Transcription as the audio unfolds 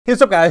Hey,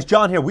 what's up guys,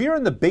 John here. We are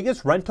in the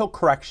biggest rental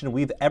correction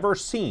we've ever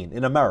seen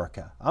in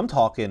America. I'm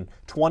talking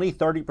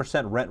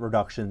 20-30% rent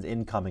reductions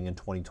incoming in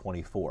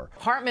 2024.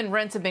 Apartment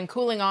rents have been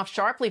cooling off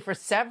sharply for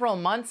several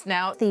months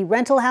now. The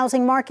rental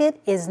housing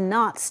market is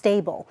not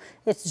stable.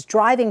 It's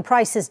driving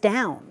prices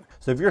down.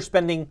 So if you're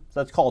spending,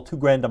 let's call it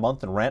 $2,000 a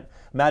month in rent,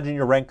 imagine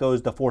your rent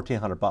goes to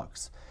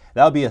 $1,400.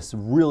 That would be a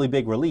really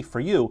big relief for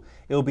you.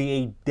 It would be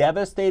a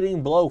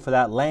devastating blow for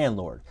that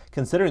landlord,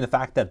 considering the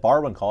fact that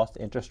borrowing costs,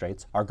 interest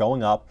rates are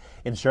going up,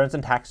 insurance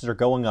and taxes are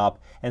going up,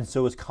 and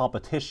so is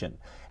competition.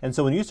 And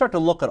so when you start to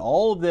look at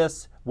all of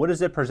this, what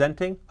is it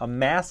presenting? A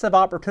massive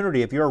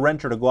opportunity if you're a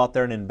renter to go out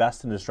there and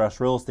invest in distressed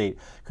real estate,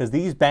 because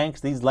these banks,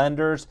 these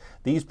lenders,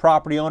 these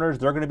property owners,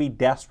 they're going to be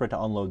desperate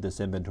to unload this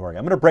inventory.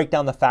 I'm going to break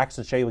down the facts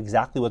and show you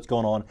exactly what's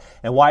going on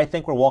and why I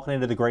think we're walking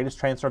into the greatest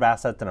transfer of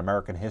assets in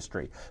American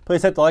history.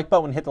 Please hit the like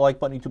button. When you hit the like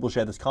button, YouTube will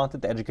share this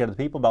content to educate other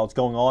people about what's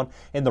going on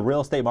in the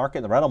real estate market,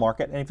 in the rental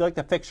market. And if you'd like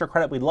to fix your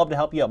credit, we'd love to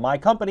help you at my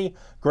company,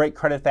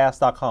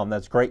 GreatCreditFast.com.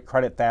 That's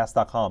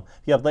GreatCreditFast.com.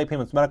 If you have late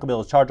payments, medical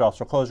bills, charge-offs,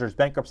 foreclosures,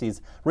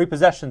 bankruptcies,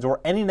 repossessions, or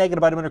any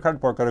negative item in your credit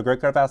report, go to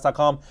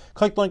GreatCreditFast.com.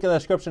 Click the link in the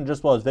description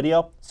just below this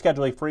video.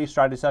 Schedule a free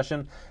strategy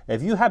session.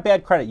 If you have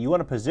bad credit, you want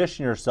to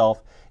position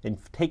yourself and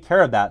take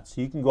care of that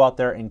so you can go out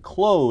there and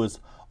close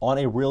on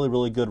a really,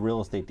 really good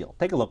real estate deal.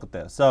 Take a look at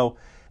this. So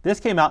this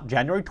came out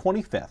January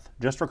 25th.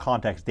 Just for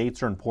context,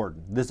 dates are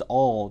important. This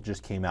all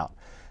just came out.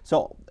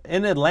 So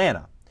in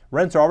Atlanta,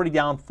 rents are already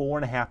down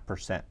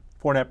 4.5%.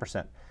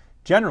 4.5%.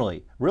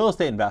 Generally, real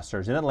estate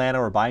investors in Atlanta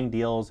are buying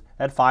deals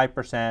at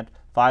 5%,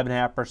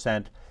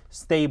 5.5%,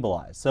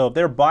 stabilized. So if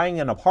they're buying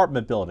an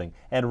apartment building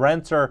and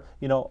rents are,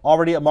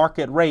 already at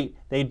market rate,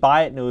 they'd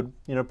buy it and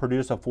it would,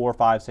 produce a 4,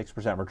 5,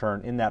 6%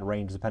 return in that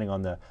range, depending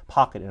on the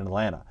pocket in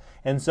Atlanta.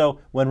 And so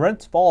when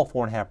rents fall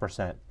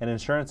 4.5% and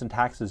insurance and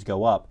taxes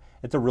go up,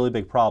 it's a really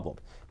big problem.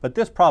 But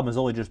this problem is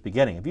only just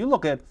beginning. If you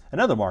look at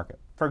another market,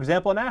 for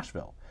example,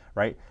 Nashville,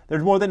 right?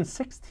 There's more than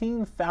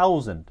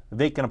 16,000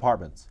 vacant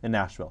apartments in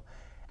Nashville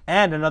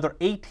and another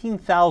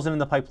 18,000 in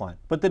the pipeline.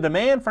 But the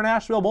demand for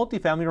Nashville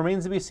multifamily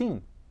remains to be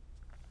seen.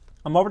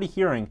 I'm already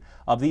hearing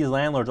of these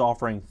landlords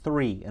offering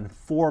 3 and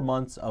 4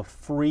 months of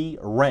free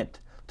rent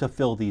to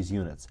fill these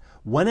units.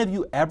 When have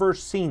you ever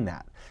seen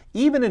that?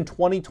 Even in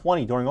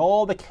 2020, during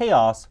all the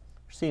chaos,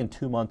 you're seeing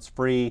 2 months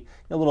free,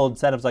 little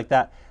incentives like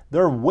that.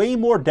 They're way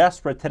more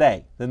desperate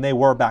today than they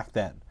were back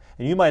then.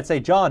 And you might say,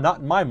 John, not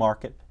in my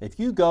market. If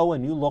you go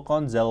and you look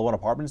on Zillow and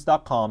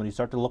apartments.com and you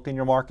start to look in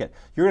your market,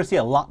 you're going to see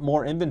a lot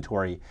more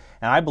inventory.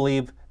 And I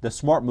believe the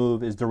smart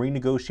move is to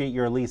renegotiate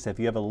your lease if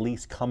you have a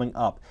lease coming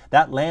up.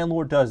 That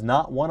landlord does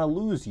not want to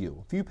lose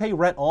you. If you pay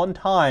rent on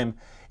time,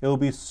 it will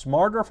be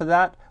smarter for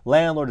that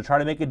landlord to try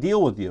to make a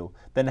deal with you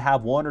than to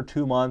have 1 or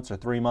 2 months or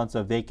 3 months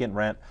of vacant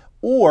rent,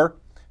 or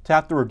to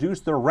have to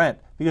reduce their rent.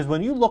 Because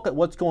when you look at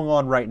what's going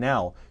on right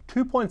now,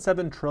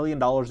 $2.7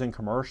 trillion in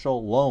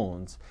commercial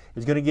loans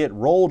is going to get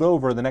rolled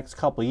over the next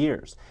couple of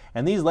years.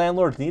 And these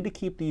landlords need to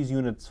keep these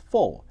units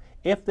full.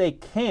 If they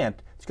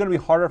can't, it's going to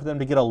be harder for them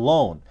to get a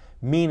loan,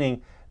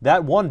 meaning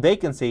that one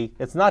vacancy,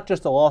 it's not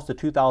just a loss of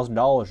 $2,000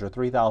 or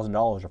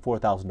 $3,000 or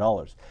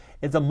 $4,000.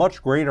 It's a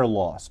much greater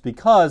loss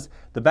because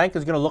the bank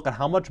is going to look at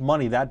how much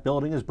money that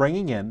building is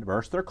bringing in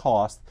versus their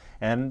cost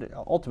and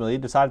ultimately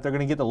decide if they're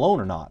going to get the loan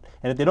or not.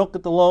 And if they don't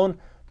get the loan,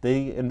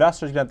 the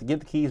investor's going to have to give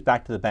the keys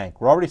back to the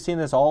bank. We're already seeing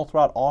this all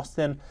throughout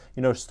Austin.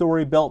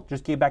 Story Built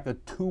just gave back a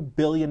 $2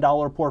 billion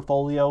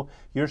portfolio.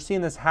 You're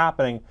seeing this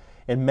happening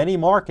in many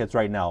markets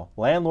right now.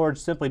 Landlords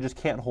simply just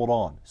can't hold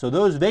on. So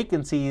those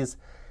vacancies,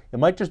 it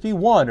might just be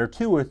 1 or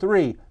 2 or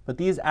 3, but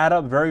these add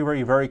up very,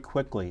 very, very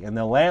quickly. And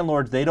the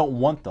landlords, they don't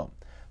want them.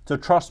 So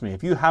trust me,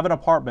 if you have an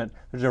apartment,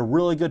 there's a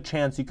really good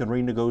chance you can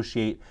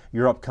renegotiate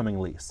your upcoming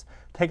lease.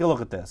 Take a look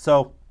at this.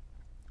 So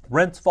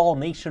rents fall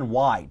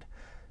nationwide.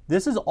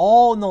 This is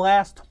all in the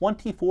last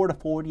 24 to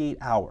 48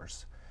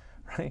 hours,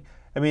 right?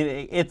 I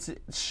mean, it's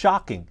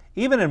shocking.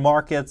 Even in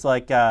markets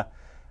like,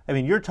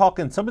 you're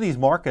talking, some of these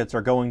markets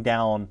are going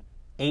down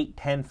 8,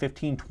 10,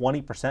 15,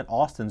 20%.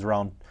 Austin's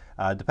around,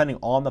 depending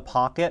on the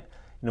pocket,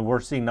 we're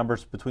seeing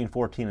numbers between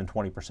 14 and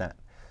 20%.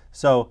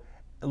 So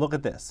look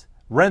at this.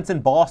 Rents in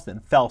Boston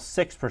fell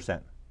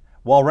 6%,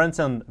 while rents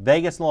in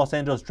Vegas and Los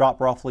Angeles dropped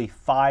roughly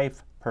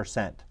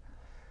 5%.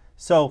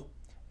 So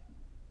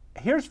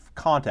here's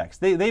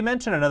context. They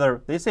mention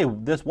they say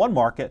this one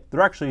market,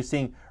 they're actually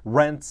seeing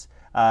rents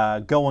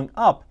going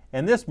up,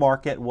 and this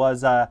market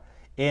was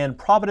in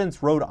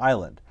Providence, Rhode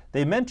Island.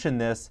 They mention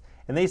this,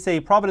 and they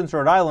say Providence,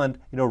 Rhode Island,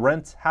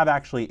 rents have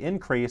actually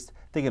increased.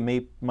 I think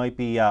it might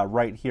be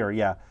right here,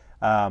 yeah.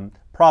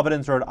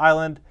 Providence, Rhode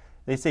Island.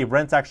 They say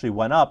rents actually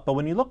went up, but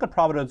when you look at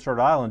Providence, Rhode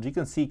Island, you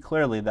can see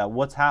clearly that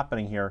what's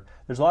happening here,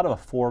 there's a lot of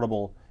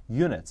affordable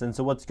units. And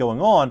so what's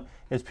going on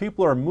is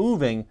people are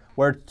moving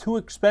where it's too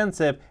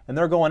expensive and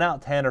they're going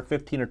out 10 or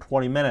 15 or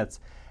 20 minutes.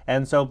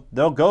 And so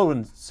they'll go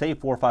and save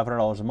 $400 or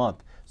 $500 a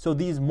month. So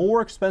these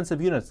more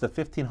expensive units, the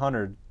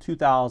 $1,500,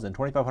 $2,000,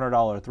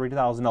 $2,500,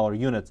 $3,000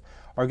 units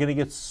are going to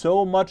get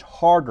so much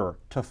harder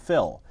to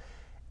fill.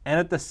 And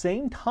at the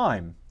same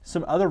time,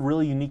 some other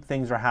really unique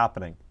things are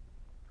happening.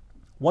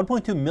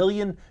 1.2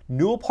 million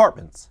new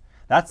apartments.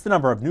 That's the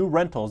number of new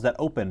rentals that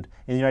opened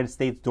in the United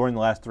States during the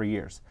last 3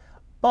 years.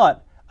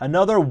 But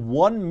another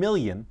 1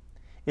 million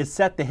is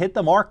set to hit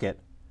the market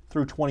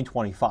through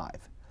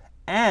 2025.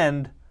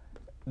 And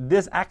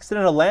this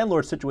accidental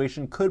landlord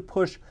situation could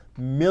push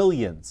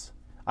millions,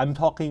 I'm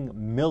talking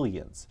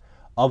millions,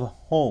 of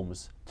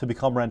homes to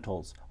become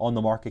rentals on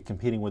the market,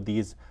 competing with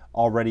these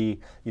already,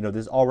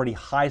 this already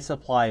high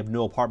supply of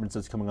new apartments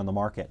that's coming on the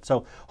market.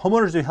 So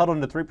homeowners who held on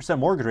to 3%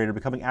 mortgage rate are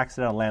becoming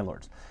accidental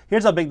landlords.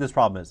 Here's how big this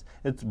problem is.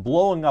 It's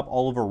blowing up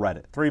all over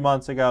Reddit. 3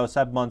 months ago,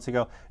 7 months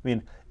ago,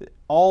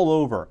 all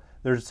over.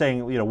 They're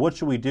saying, what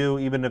should we do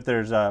even if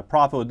there's a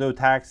profit with no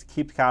tax,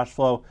 keep the cash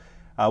flow?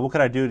 What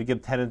could I do to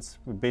give tenants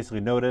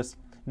basically notice?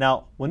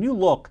 Now, when you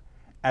look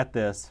at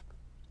this,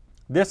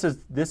 this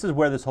is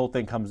where this whole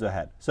thing comes to a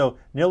head. So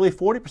nearly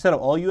 40%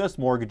 of all U.S.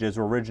 mortgages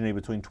were originated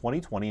between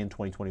 2020 and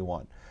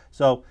 2021.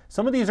 So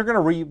some of these are going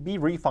to be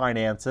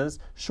refinances,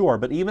 sure,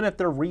 but even if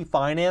they're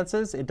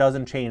refinances, it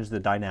doesn't change the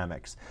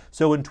dynamics.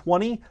 So in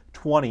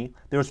 2020,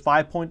 there was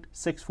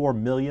 5.64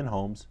 million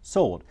homes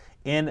sold.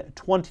 In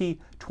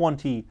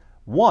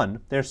 2021,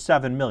 there's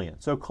 7 million.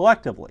 So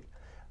collectively,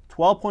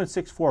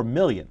 12.64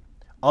 million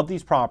of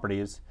these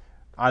properties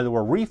either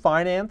were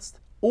refinanced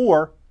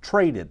or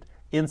traded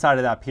inside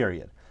of that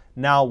period.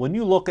 Now, when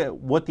you look at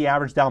what the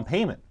average down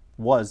payment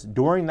was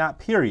during that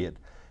period,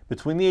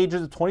 between the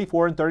ages of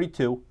 24 and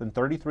 32, and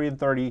 33 and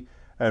 30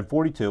 and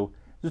 42,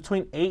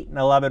 between 8 and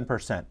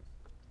 11%.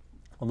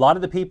 A lot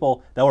of the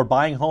people that were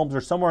buying homes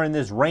are somewhere in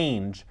this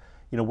range,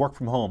 work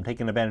from home,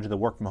 taking advantage of the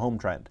work from home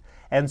trend.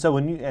 And so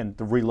and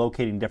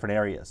relocating different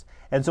areas.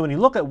 And so when you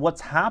look at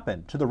what's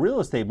happened to the real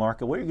estate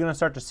market, what you're going to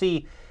start to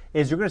see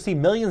is you're going to see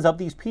millions of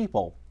these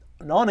people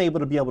they're not going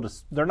to be able to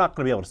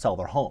sell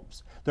their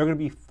homes. They're going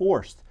to be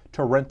forced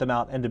to rent them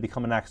out and to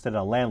become an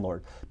accidental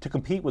landlord to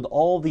compete with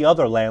all the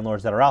other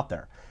landlords that are out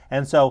there.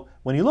 And so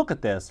when you look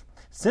at this,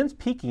 since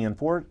peaking in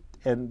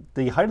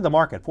the height of the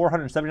market,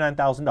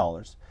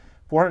 $479,000,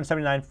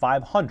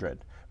 $479,500,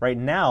 right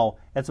now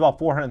it's about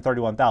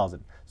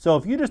 $431,000. So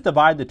if you just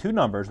divide the two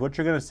numbers, what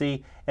you're going to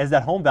see is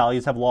that home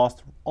values have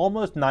lost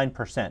almost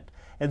 9%.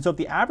 And so if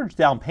the average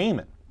down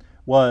payment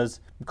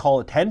was,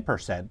 call it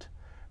 10%,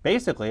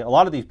 basically, a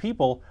lot of these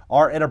people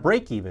are at a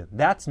break even.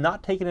 That's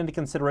not taking into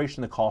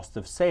consideration the cost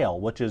of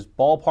sale, which is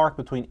ballpark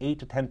between 8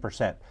 to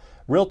 10%.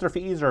 Realtor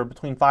fees are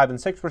between 5 and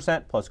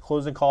 6%, plus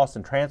closing costs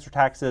and transfer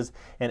taxes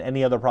and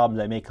any other problems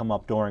that may come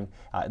up during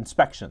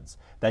inspections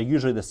that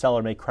usually the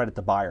seller may credit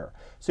the buyer.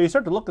 So you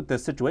start to look at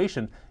this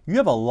situation, you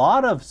have a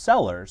lot of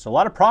sellers, a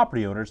lot of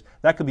property owners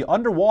that could be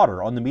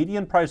underwater on the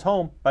median price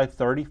home by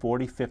 $30,000,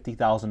 $40,000,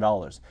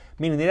 $50,000,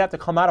 meaning they'd have to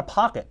come out of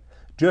pocket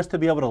just to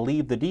be able to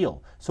leave the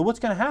deal. So what's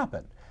going to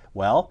happen?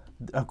 Well,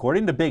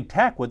 according to big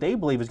tech, what they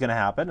believe is going to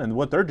happen, and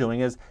what they're doing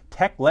is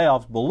tech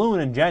layoffs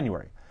balloon in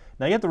January.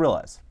 Now you have to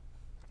realize,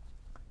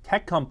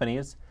 tech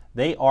companies,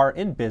 they are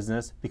in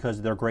business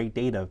because they're great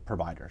data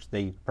providers.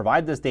 They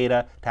provide this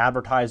data to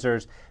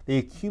advertisers. They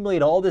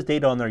accumulate all this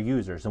data on their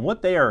users. And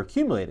what they are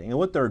accumulating and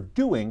what they're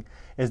doing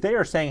is they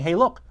are saying, hey,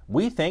 look,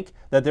 we think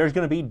that there's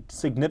going to be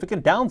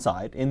significant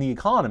downside in the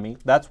economy.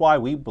 That's why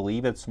we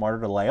believe it's smarter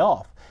to lay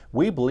off.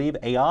 We believe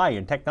AI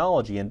and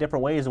technology and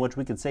different ways in which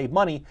we can save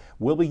money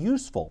will be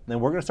useful.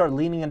 And we're going to start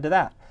leaning into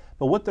that.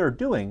 But what they're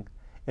doing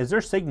is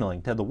they're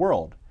signaling to the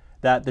world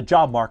that the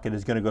job market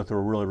is going to go through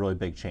a really, really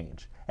big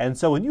change. And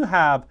so when you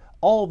have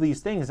all of these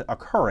things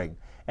occurring,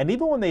 and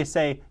even when they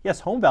say,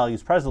 yes, home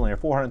values presently are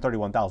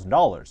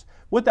 $431,000,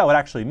 what that would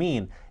actually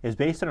mean is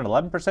based on an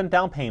 11%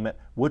 down payment,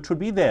 which would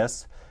be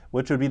this,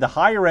 which would be the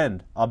higher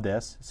end of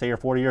this, say you're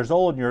 40 years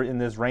old and you're in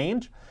this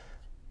range,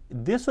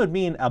 this would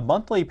mean a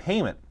monthly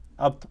payment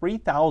of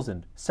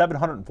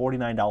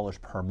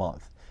 $3,749 per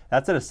month.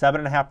 That's at a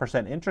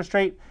 7.5% interest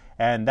rate,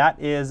 and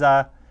that is,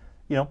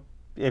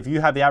 if you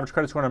have the average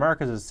credit score in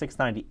America is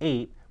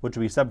 698, which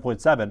would be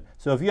 7.7.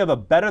 So if you have a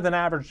better than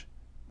average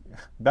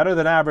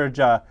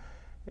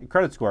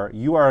credit score,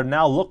 you are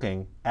now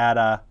looking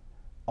at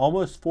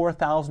almost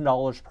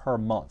 $4,000 per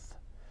month.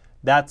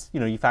 That's,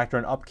 you factor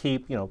in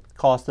upkeep,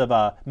 cost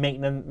of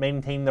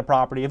maintaining the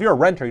property. If you're a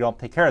renter, you don't have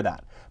to take care of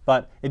that.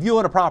 But if you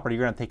own a property,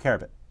 you're going to take care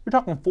of it. You're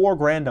talking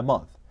 $4,000 a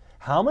month.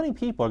 How many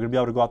people are going to be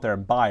able to go out there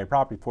and buy a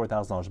property for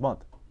 $4,000 a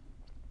month?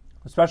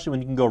 Especially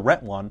when you can go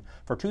rent one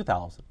for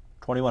 $2,000.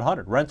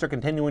 $2,100. Rents are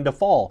continuing to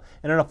fall.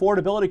 In an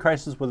affordability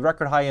crisis with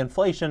record high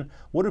inflation,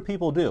 what do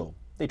people do?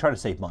 They try to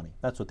save money.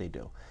 That's what they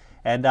do.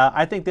 And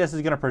I think this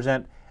is going to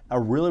present a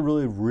really,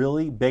 really,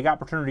 really big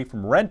opportunity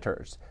from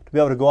renters to be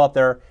able to go out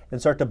there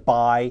and start to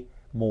buy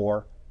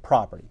more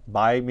property.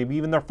 Buy maybe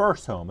even their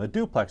first home, a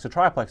duplex, a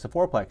triplex, a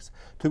fourplex,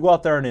 to go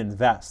out there and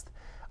invest.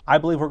 I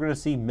believe we're going to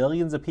see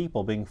millions of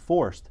people being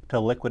forced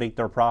to liquidate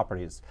their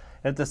properties.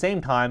 And at the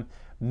same time,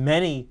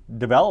 many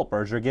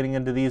developers are getting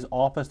into these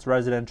office to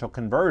residential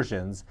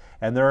conversions,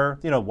 and they're,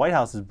 White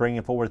House is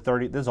bringing forward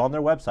this is on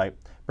their website,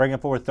 bringing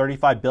forward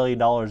 $35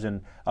 billion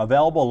in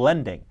available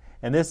lending.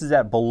 And this is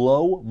at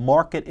below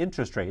market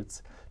interest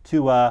rates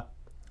to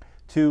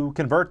to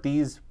convert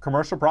these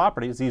commercial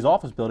properties, these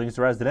office buildings,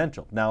 to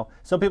residential. Now,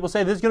 some people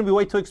say this is going to be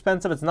way too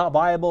expensive, it's not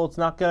viable, it's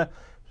not going to,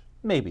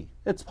 maybe,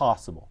 it's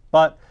possible.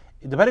 But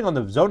depending on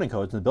the zoning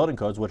codes and the building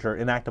codes, which are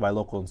enacted by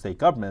local and state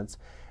governments,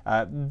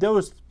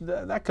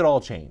 that could all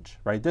change,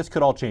 right? This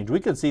could all change. We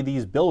could see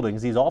these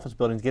buildings, these office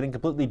buildings, getting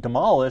completely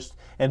demolished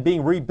and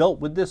being rebuilt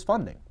with this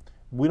funding.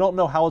 We don't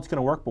know how it's going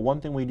to work, but one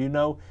thing we do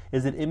know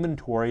is that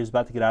inventory is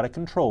about to get out of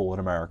control in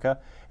America,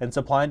 and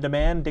supply and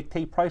demand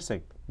dictate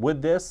pricing.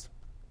 With this,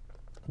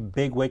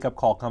 big wake-up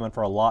call coming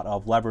for a lot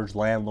of leveraged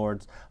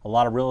landlords, a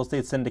lot of real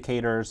estate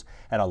syndicators,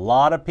 and a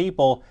lot of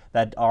people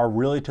that are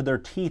really to their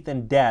teeth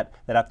in debt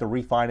that have to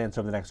refinance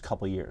over the next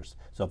couple of years.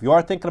 So if you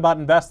are thinking about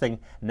investing,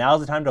 now's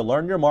the time to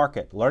learn your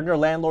market, learn your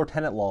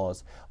landlord-tenant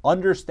laws,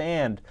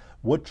 understand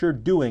what you're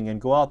doing,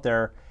 and go out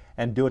there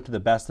and do it to the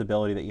best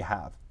ability that you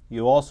have.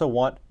 You also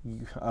want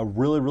a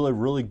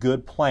really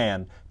good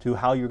plan to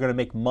how you're going to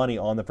make money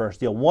on the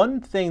first deal.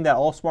 One thing that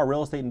all smart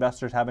real estate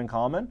investors have in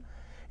common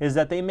is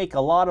that they make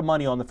a lot of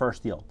money on the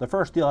first deal. The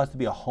first deal has to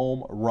be a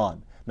home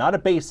run, not a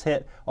base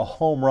hit, a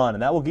home run.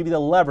 And that will give you the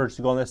leverage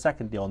to go on the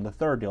second deal, and the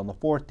third deal, and the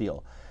fourth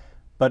deal.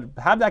 But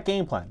have that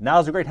game plan. Now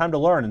is a great time to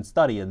learn and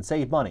study and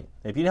save money.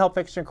 If you need help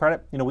fixing your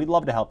credit, we'd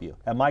love to help you.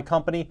 At my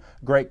company,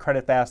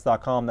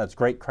 GreatCreditFast.com, that's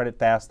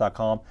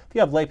GreatCreditFast.com. If you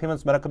have late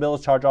payments, medical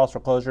bills, charge-offs,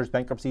 foreclosures,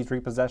 bankruptcies,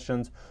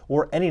 repossessions,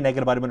 or any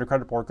negative item on your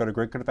credit report, go to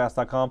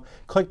GreatCreditFast.com.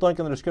 Click the link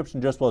in the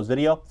description just below this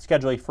video.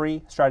 Schedule a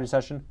free strategy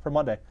session for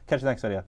Monday. Catch you next video.